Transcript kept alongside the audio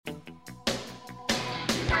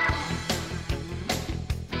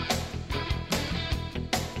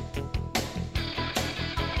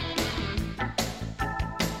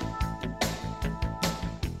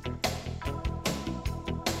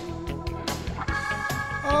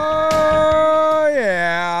Oh,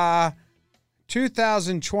 yeah.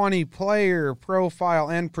 2020 player profile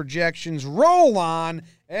and projections roll on.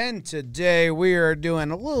 And today we are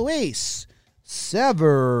doing Luis Severino.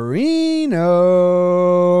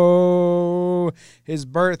 His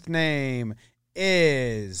birth name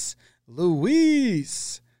is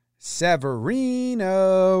Luis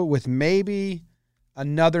Severino with maybe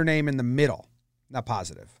another name in the middle. Not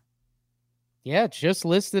positive. Yeah, it's just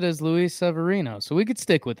listed as Luis Severino, so we could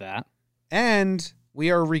stick with that. And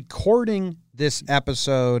we are recording this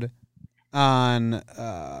episode on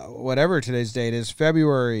whatever today's date is,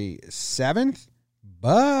 February 7th.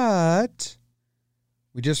 But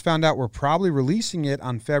we just found out we're probably releasing it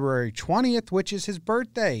on February 20th, which is his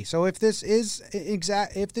birthday. So if this is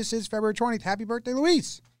February 20th, happy birthday,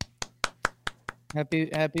 Luis.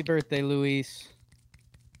 Happy birthday, Luis.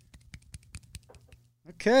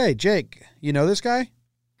 Okay, Jake, you know this guy?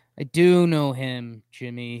 I do know him,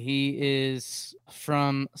 Jimmy. He is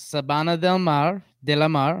from Sabana de la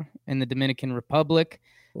Mar in the Dominican Republic.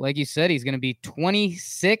 Like you said, he's going to be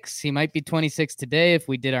 26. He might be 26 today if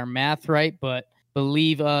we did our math right, but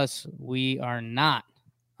believe us, we are not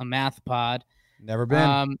a math pod. Never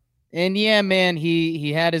been. And yeah, man,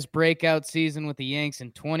 he had his breakout season with the Yanks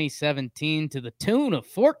in 2017 to the tune of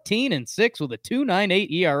 14-6 with a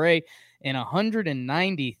 2.98 ERA in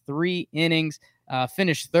 193 innings.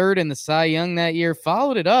 Finished third in the Cy Young that year.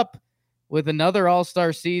 Followed it up with another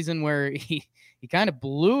All-Star season where he kind of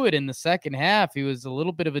blew it in the second half. He was a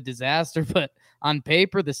little bit of a disaster, but on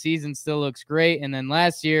paper, the season still looks great. And then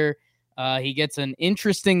last year, he gets an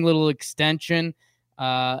interesting little extension,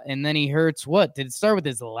 and then he hurts what? Did it start with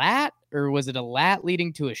his lat, or was it a lat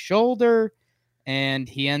leading to a shoulder? And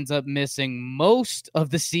he ends up missing most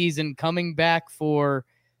of the season, coming back for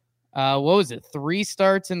 3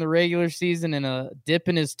 starts in the regular season and a dip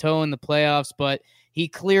in his toe in the playoffs, but he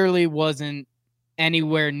clearly wasn't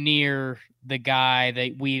anywhere near the guy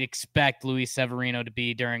that we'd expect Luis Severino to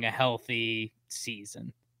be during a healthy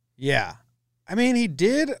season. Yeah. I mean, he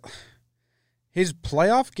did his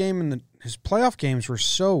playoff games were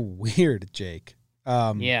so weird, Jake.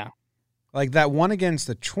 Yeah. Like that one against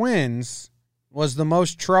the Twins was the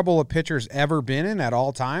most trouble a pitcher's ever been in at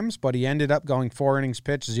all times, but he ended up going 4 innings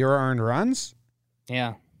pitched, 0 earned runs.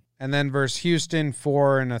 Yeah. And then versus Houston,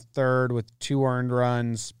 4 1/3 with 2 earned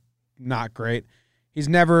runs. Not great. He's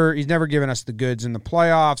never given us the goods in the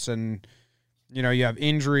playoffs. And, you know, you have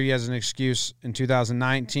injury as an excuse in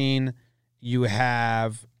 2019. You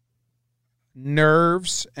have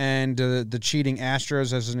nerves and the cheating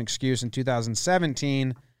Astros as an excuse in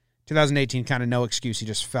 2017. 2018, kind of no excuse. He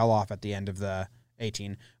just fell off at the end of the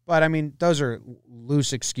 18. But, I mean, those are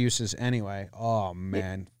loose excuses anyway. Oh,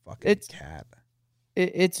 man. Cat.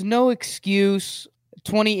 It's no excuse.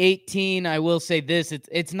 2018, I will say this.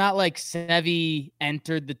 It's not like Sevy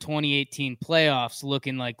entered the 2018 playoffs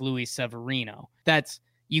looking like Luis Severino.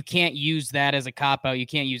 You can't use that as a cop-out. You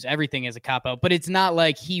can't use everything as a cop-out. But it's not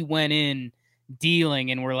like he went in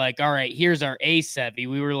dealing and we're like, all right, here's our Sevy.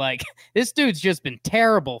 We were like, this dude's just been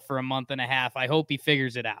terrible for a month and a half. I hope he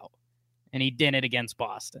figures it out. And he did it against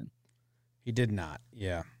Boston. He did not.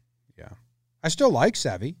 Yeah. I still like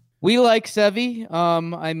Sevy. We like Sevy.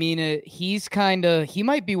 I mean, he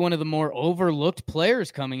might be one of the more overlooked players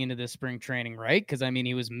coming into this spring training, right? Because, I mean,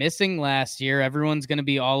 he was missing last year. Everyone's going to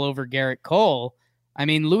be all over Garrett Cole. I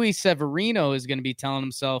mean, Luis Severino is going to be telling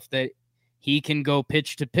himself that he can go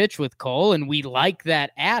pitch to pitch with Cole, and we like that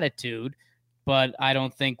attitude, but I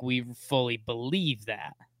don't think we fully believe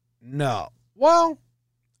that. No. Well,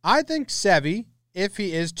 I think Sevy, if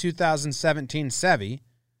he is 2017 Sevy,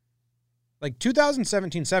 like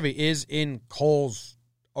 2017 Sevy is in Cole's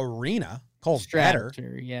arena. Cole's better.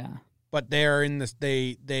 Yeah. But they're in this,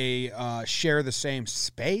 they share the same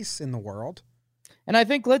space in the world. And I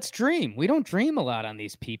think let's dream. We don't dream a lot on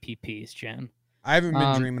these PPPs, Jen. I haven't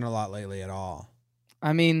been dreaming a lot lately at all.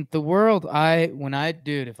 I mean, the world, if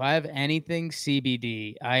I have anything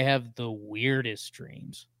CBD, I have the weirdest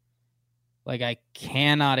dreams. Like, I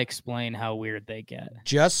cannot explain how weird they get.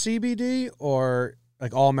 Just CBD or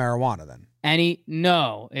like all marijuana then?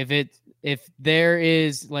 No. If there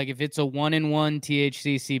is, like, if it's a 1-in-1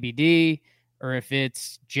 THC CBD or if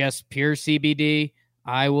it's just pure CBD,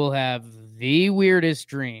 I will have the weirdest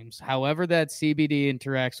dreams. However that CBD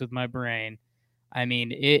interacts with my brain, I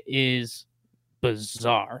mean, it is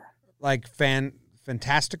bizarre. Like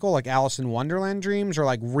fantastical, like Alice in Wonderland dreams, or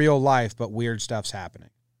like real life, but weird stuff's happening?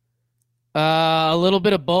 A little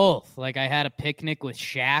bit of both. Like, I had a picnic with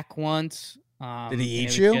Shaq once. Did he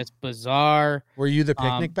eat you? Just bizarre. Were you the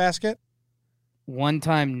picnic basket? one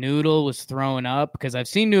time Noodle was throwing up, because I've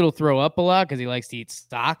seen Noodle throw up a lot because he likes to eat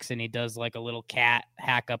socks, and he does like a little cat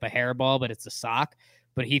hack up a hairball, but it's a sock.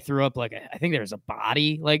 But he threw up like I think there's a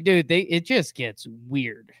body. Like, dude, it just gets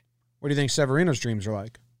weird. What do you think Severino's dreams are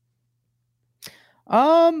like?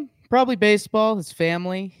 Probably baseball, his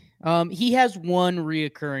family. He has one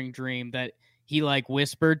reoccurring dream that he like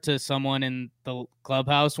whispered to someone in the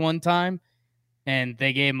clubhouse one time, and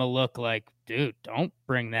they gave him a look like, dude, don't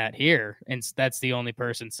bring that here. And that's the only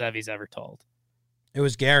person Sevy's ever told. It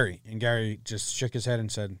was Gary, and Gary just shook his head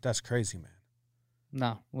and said, "That's crazy, man."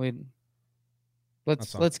 No,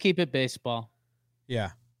 let's keep it baseball.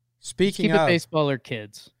 Yeah. Keep it baseball or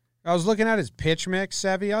kids. I was looking at his pitch mix,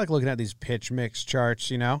 Sevy. I like looking at these pitch mix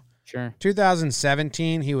charts, you know? Sure.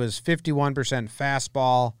 2017, he was 51%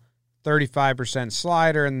 fastball, 35%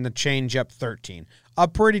 slider, and the changeup 13. A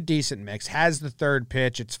pretty decent mix. Has the third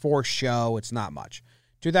pitch. It's for show. It's not much.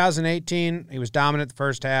 2018, he was dominant the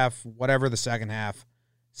first half, whatever the second half.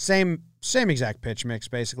 Same exact pitch mix,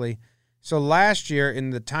 basically. So last year,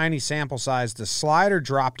 in the tiny sample size, the slider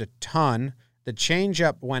dropped a ton. The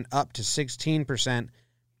changeup went up to 16%,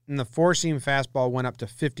 and the four-seam fastball went up to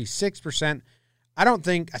 56%. I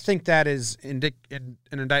think that is an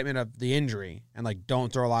indictment of the injury, and like,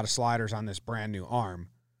 don't throw a lot of sliders on this brand new arm.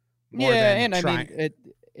 I mean,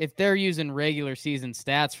 if they're using regular season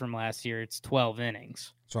stats from last year, it's 12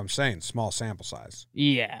 innings. So I'm saying small sample size.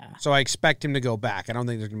 Yeah. So I expect him to go back. I don't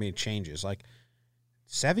think there's going to be any changes. Like,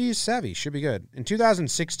 Sevy is Sevy. Should be good. In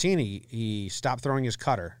 2016, he stopped throwing his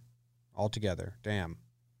cutter altogether. Damn.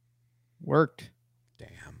 Worked.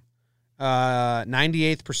 Damn.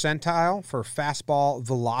 98th percentile for fastball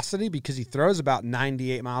velocity, because he throws about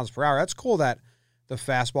 98 miles per hour. That's cool that the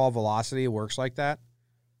fastball velocity works like that.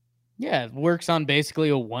 Yeah, it works on basically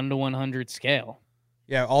a 1 to 100 scale.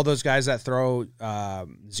 Yeah, all those guys that throw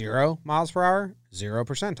 0 miles per hour, 0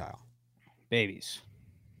 percentile. Babies.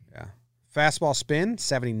 Yeah. Fastball spin,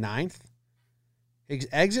 79th. His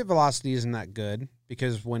exit velocity isn't that good,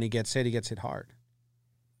 because when he gets hit hard.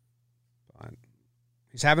 But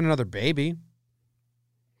he's having another baby.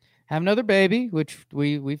 Have another baby, which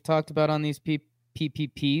we've talked about on these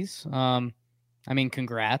PPPs. I mean,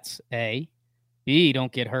 congrats, A. B,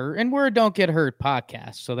 don't get hurt. And we're a Don't Get Hurt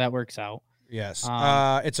podcast, so that works out. Yes.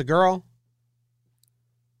 It's a girl.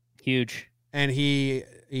 Huge. And he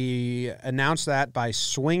announced that by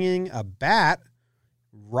swinging a bat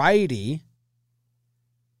righty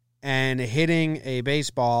and hitting a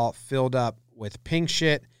baseball filled up with pink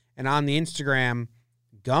shit. And on the Instagram,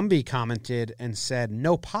 Gumby commented and said,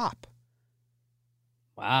 "No pop."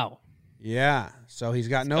 Wow. Yeah. So he's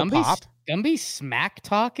got no pop. Gumby smack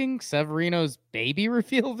talking Severino's baby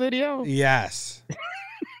reveal video? Yes.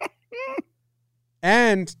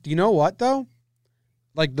 And you know what, though?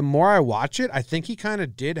 Like, the more I watch it, I think he kind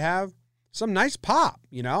of did have some nice pop.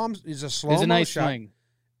 You know, he's a slow It's a nice shot. swing.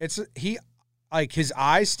 His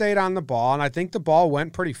eyes stayed on the ball, and I think the ball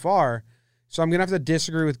went pretty far. So I'm going to have to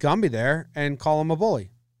disagree with Gumby there and call him a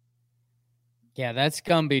bully. Yeah, that's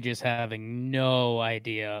Gumby just having no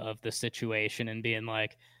idea of the situation and being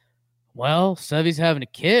like, well, Sevy's having a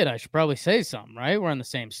kid. I should probably say something, right? We're on the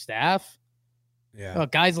same staff. Yeah. Oh,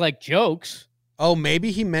 guys like jokes. Oh,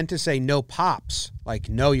 maybe he meant to say no pops. Like,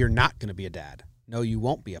 no, you're not going to be a dad. No, you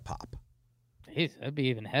won't be a pop. Jeez, that'd be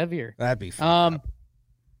even heavier. That'd be fun.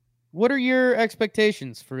 What are your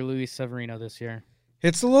expectations for Luis Severino this year?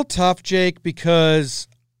 It's a little tough, Jake, because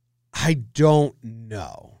I don't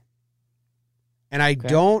know. And I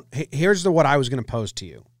don't. Here's what I was going to pose to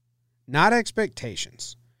you. Not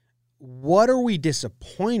expectations. What are we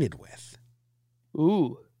disappointed with?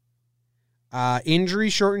 Ooh. Injury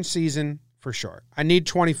shortened season for sure. I need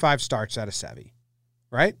 25 starts out of Sevy.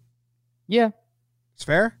 Right? Yeah. It's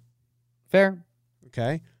fair? Fair.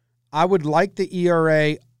 Okay. I would like the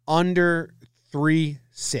ERA under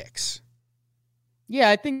 3.6. Yeah,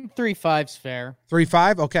 I think 3.5's fair.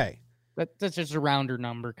 3.5? Okay. That's just a rounder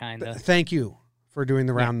number, kind of. Thank you for doing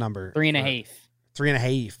the round number. 3.5.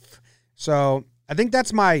 3.5. So I think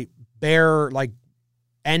that's my bare, like,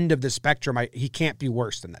 end of the spectrum. He can't be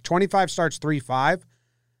worse than that. 25 starts 3.5.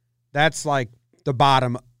 That's like the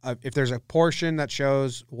bottom. If there's a portion that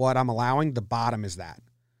shows what I'm allowing, the bottom is that.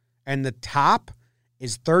 And the top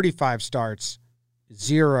is 35 starts,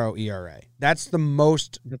 0 ERA. That's the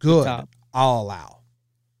most good I'll allow.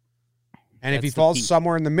 And if he falls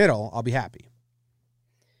somewhere in the middle, I'll be happy.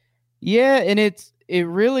 Yeah, and it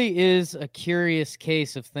really is a curious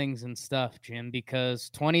case of things and stuff, Jim, because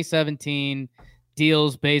 2017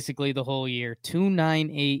 deals basically the whole year.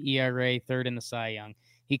 2.98 ERA, third in the Cy Young.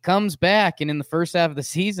 He comes back, and in the first half of the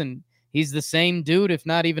season, he's the same dude, if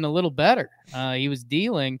not even a little better. He was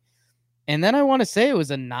dealing. And then I want to say it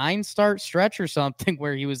was a 9-start stretch or something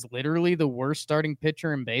where he was literally the worst starting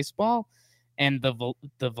pitcher in baseball. And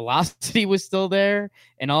the velocity was still there.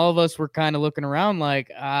 And all of us were kind of looking around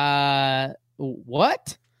like,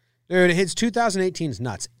 what? Dude, his 2018 is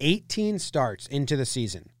nuts. 18 starts into the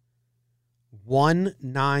season.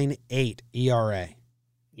 1.98 ERA.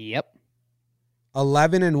 Yep.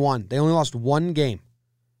 11-1. They only lost one game.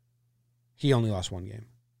 He only lost one game.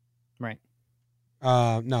 Right.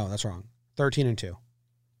 No, that's wrong. 13-2.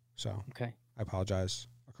 So, okay. I apologize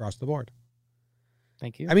across the board.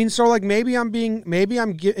 Thank you. I mean, so like maybe I'm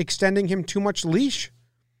extending him too much leash.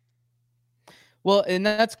 Well, and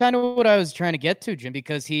that's kind of what I was trying to get to, Jim,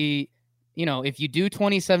 because he, if you do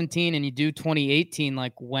 2017 and you do 2018,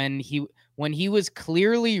 like when he was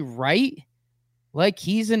clearly right, like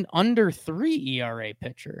he's an under 3 ERA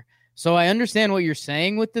pitcher. So I understand what you're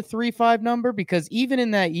saying with the 3.5 number, because even in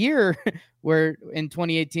that year where in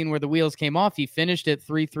 2018 where the wheels came off, he finished at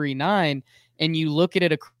 3.39, and you look at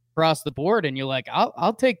it across the board and you're like,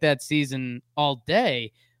 I'll take that season all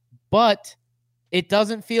day. But it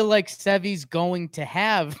doesn't feel like Sevy's going to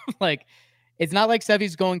have it's not like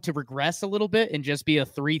Sevy's going to regress a little bit and just be a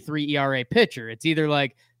 3.3 ERA pitcher. It's either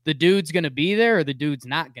like the dude's going to be there or the dude's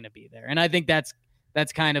not going to be there. And I think that's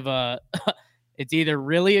kind of it's either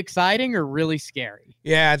really exciting or really scary.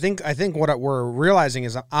 Yeah, I think what we're realizing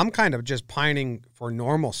is I'm kind of just pining for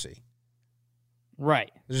normalcy.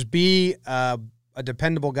 Right. Just be a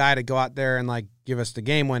dependable guy to go out there and like give us the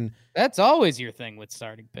game when that's always your thing with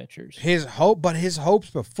starting pitchers. His hopes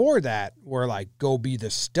before that were like, go be the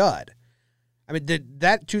stud. I mean,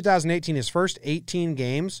 that 2018, his first 18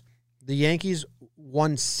 games, the Yankees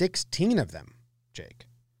won 16 of them, Jake.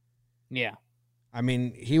 Yeah. I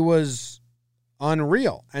mean, he was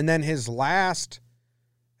unreal. And then his last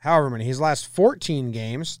 14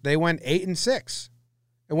 games, they went 8-6.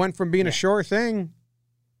 It went from being a sure thing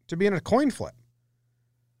to being a coin flip.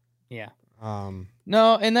 Yeah.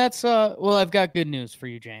 No, and that's well, I've got good news for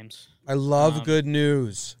you, James. I love good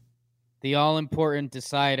news. The all-important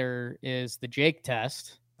decider is the Jake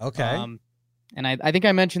test. Okay. And I think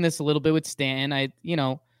I mentioned this a little bit with Stan.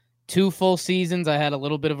 2 full seasons, I had a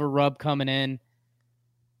little bit of a rub coming in.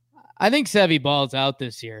 I think Sevy balls out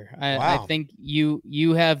this year. I think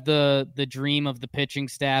you have the dream of the pitching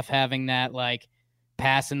staff having that like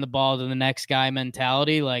passing the ball to the next guy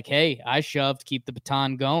mentality. Like, hey, I shoved, keep the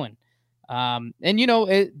baton going.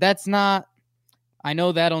 That's not. I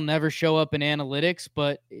know that'll never show up in analytics,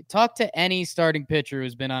 but talk to any starting pitcher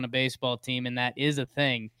who's been on a baseball team, and that is a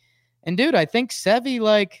thing. And dude, I think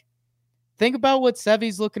Sevy, think about what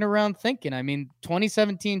Sevy's looking around thinking. I mean,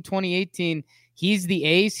 2017, 2018, he's the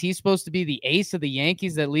ace. He's supposed to be the ace of the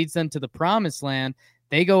Yankees that leads them to the promised land.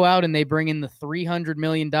 They go out and they bring in the $300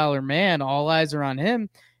 million man. All eyes are on him.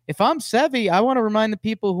 If I'm Sevy, I want to remind the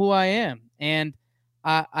people who I am. And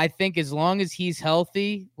I think as long as he's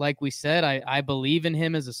healthy, like we said, I believe in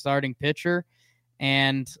him as a starting pitcher.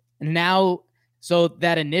 And now, so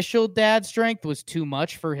that initial dad strength was too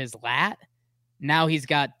much for his lat. Now he's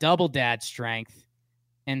got double dad strength.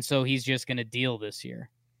 And so he's just going to deal this year.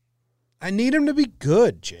 I need him to be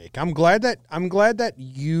good, Jake. I'm glad that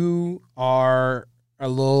you are a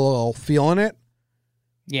little feeling it.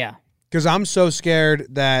 Yeah. Because I'm so scared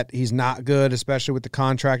that he's not good, especially with the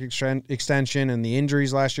contract extension and the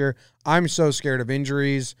injuries last year. I'm so scared of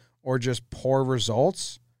injuries or just poor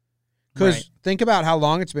results. Because think about how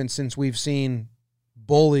long it's been since we've seen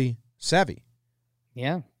Bully Sevy.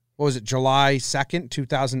 Yeah. What was it, July 2nd,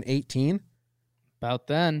 2018? About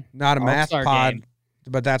then. Not a math pod, game.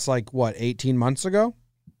 But that's 18 months ago?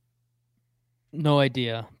 No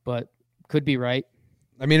idea, but could be right.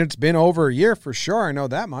 I mean, it's been over a year for sure. I know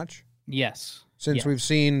that much. Yes. Since we've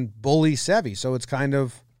seen Bully Sevy, so it's kind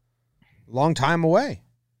of a long time away.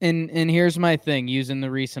 And here's my thing, using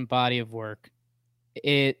the recent body of work.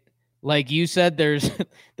 It, like you said,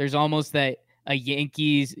 there's almost a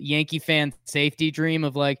Yankee fan safety dream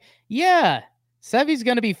of Sevy's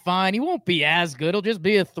going to be fine. He won't be as good. He'll just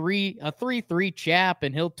be a 3-3 chap,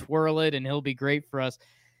 and he'll twirl it, and he'll be great for us.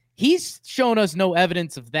 He's shown us no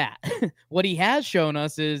evidence of that. What he has shown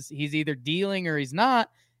us is he's either dealing or he's not.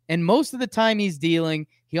 And most of the time he's dealing.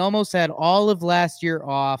 He almost had all of last year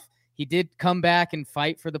off. He did come back and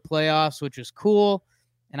fight for the playoffs, which is cool.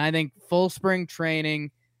 And I think full spring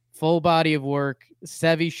training, full body of work,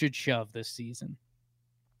 Sevy should shove this season.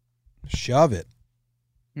 Shove it.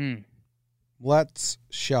 Let's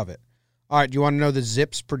shove it. All right, do you want to know the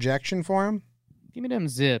Zips projection for him? Give me them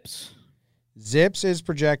Zips. Zips is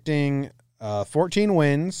projecting 14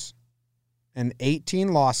 wins, and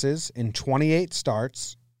 18 losses in 28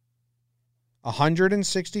 starts,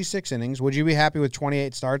 166 innings. Would you be happy with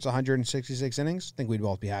 28 starts, 166 innings? I think we'd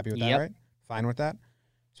both be happy with that, right? Fine with that,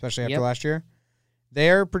 especially after last year.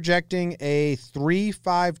 They're projecting a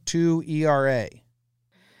 3.52 ERA.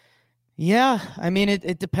 Yeah, I mean,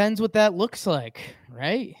 it depends what that looks like,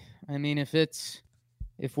 right? I mean,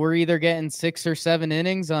 if we're either getting 6 or 7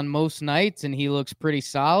 innings on most nights and he looks pretty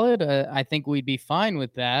solid, I think we'd be fine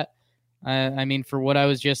with that. I mean, for what I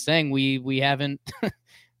was just saying, we haven't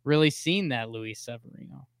really seen that Luis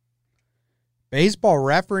Severino. Baseball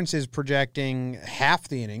Reference is projecting half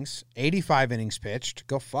the innings, 85 innings pitched.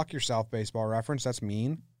 Go fuck yourself, Baseball Reference. That's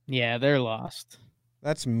mean. Yeah, they're lost.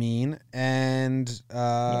 That's mean. And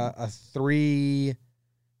a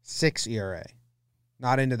 3.6 ERA.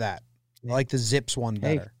 Not into that. I like the Zips one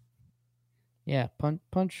better. Yeah,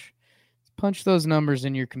 punch those numbers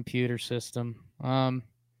in your computer system.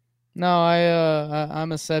 No,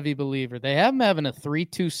 I'm a Sevy believer. They have him having a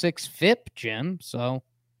 3.26 FIP, Jim. So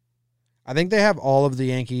I think they have all of the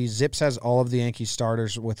Yankees. Zips has all of the Yankee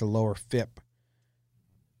starters with a lower FIP,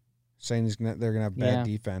 saying they're going to have bad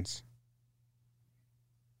defense.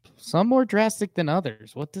 Some more drastic than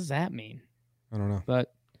others. What does that mean? I don't know.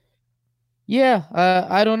 But yeah,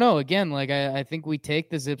 I don't know. Again, like I think we take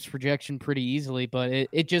the Zips projection pretty easily, but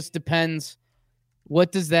it just depends.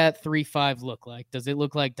 What does that 3.5 look like? Does it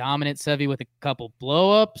look like dominant Sevy with a couple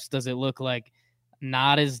blowups? Does it look like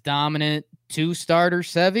not as dominant 2-starter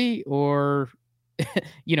Sevy, or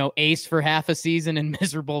ace for half a season and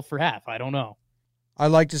miserable for half? I don't know.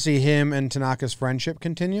 I'd like to see him and Tanaka's friendship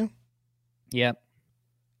continue. Yep.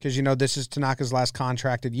 Because this is Tanaka's last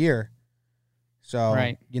contracted year.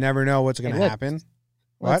 So you never know what's going to happen.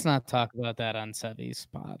 Let's not talk about that on Sevy's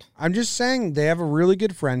spot. I'm just saying they have a really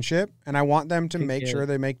good friendship, and I want them to make sure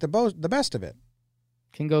they make the best of it.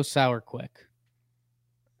 Can go sour quick.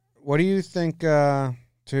 What do you think?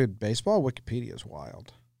 Dude, baseball Wikipedia is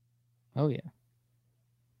wild. Oh, yeah.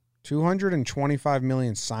 $225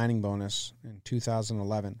 million signing bonus in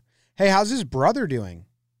 2011. Hey, how's his brother doing?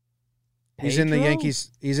 Pedro? He's in the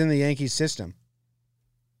Yankees. He's in the Yankees system.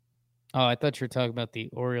 Oh, I thought you were talking about the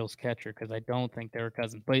Orioles catcher, because I don't think they were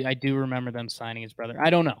cousins. But I do remember them signing his brother. I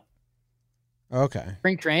don't know. Okay.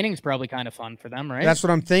 Spring training is probably kind of fun for them, right? That's what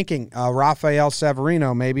I'm thinking. Rafael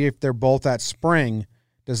Severino, maybe if they're both at spring,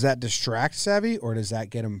 does that distract Sevy, or does that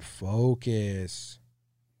get him focus?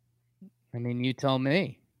 I mean, you tell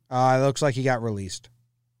me. It looks like he got released.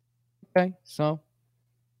 Okay, so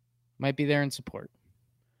might be there in support.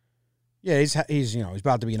 Yeah, he's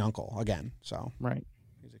about to be an uncle again, so right.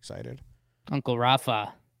 Excited. Uncle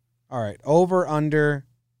Rafa. All right. Over, under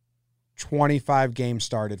 25 games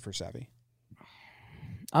started for Sevy.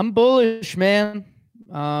 I'm bullish, man.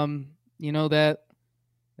 That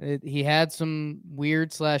he had some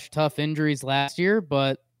weird / tough injuries last year,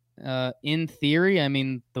 but in theory, I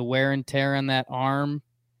mean, the wear and tear on that arm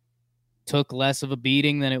took less of a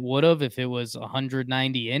beating than it would have if it was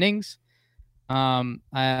 190 innings.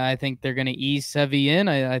 I think they're going to ease Sevy in.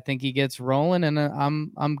 I think he gets rolling, and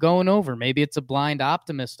I'm going over. Maybe it's a blind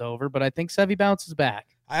optimist over, but I think Sevy bounces back.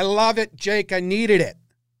 I love it, Jake. I needed it.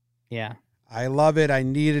 Yeah. I love it. I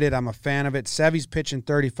needed it. I'm a fan of it. Sevy's pitching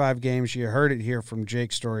 35 games. You heard it here from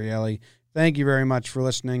Jake Storielli. Thank you very much for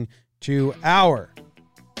listening to our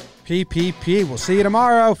PPP. We'll see you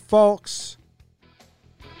tomorrow, folks.